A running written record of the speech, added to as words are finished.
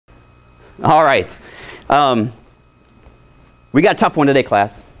All right. We got a tough one today,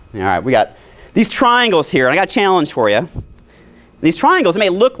 class. All right, we got these triangles here, and I got a challenge for you. These triangles may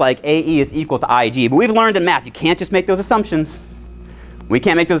look like AE is equal to IG, but we've learned in math you can't just make those assumptions. We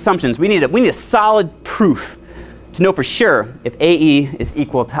can't make those assumptions. We need a solid proof to know for sure if AE is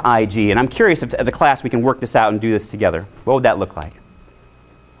equal to IG. And I'm curious if, as a class, we can work this out and do this together. What would that look like?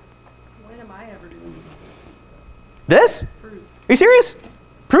 When am I ever doing this? Proof. Are you serious?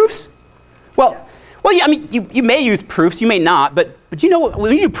 Proofs? Well, Yeah. well, yeah, I mean, you may use proofs, you may not, but you know what,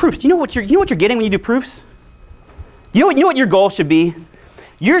 when you do proofs, do you know what you're getting when you do proofs? You know what your goal should be?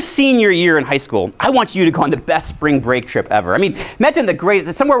 Your senior year in high school, I want you to go on the best spring break trip ever. I mean, imagine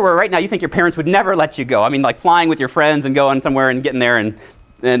somewhere where right now you think your parents would never let you go. I mean, like flying with your friends and going somewhere and getting there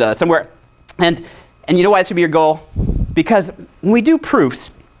and somewhere. And you know why it should be your goal? Because when we do proofs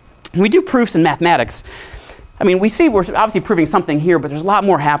in mathematics, I mean, we're obviously proving something here, but there's a lot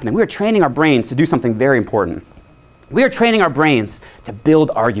more happening. We are training our brains to do something very important. We are training our brains to build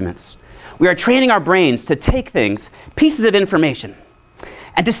arguments. We are training our brains to take things, pieces of information,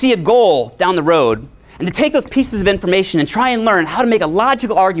 and to see a goal down the road, and to take those pieces of information and try and learn how to make a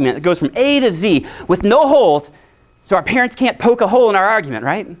logical argument that goes from A to Z with no holes, so our parents can't poke a hole in our argument,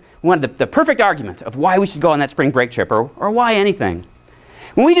 right? We want the perfect argument of why we should go on that spring break trip, or why anything.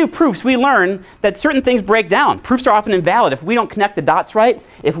 When we do proofs, we learn that certain things break down. Proofs are often invalid. If we don't connect the dots right,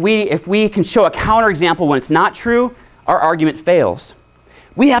 if we can show a counterexample when it's not true, our argument fails.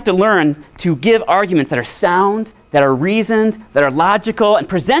 We have to learn to give arguments that are sound, that are reasoned, that are logical, and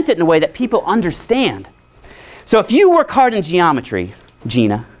present it in a way that people understand. So if you work hard in geometry,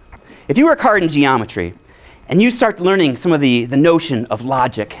 Gina, if you work hard in geometry, and you start learning some of the notion of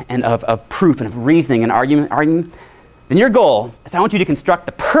logic and of proof and of reasoning and argument, then your goal is I want you to construct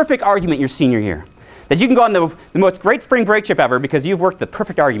the perfect argument your senior year. That you can go on the most great spring break trip ever because you've worked the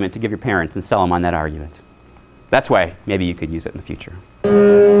perfect argument to give your parents and sell them on that argument. That's why maybe you could use it in the future.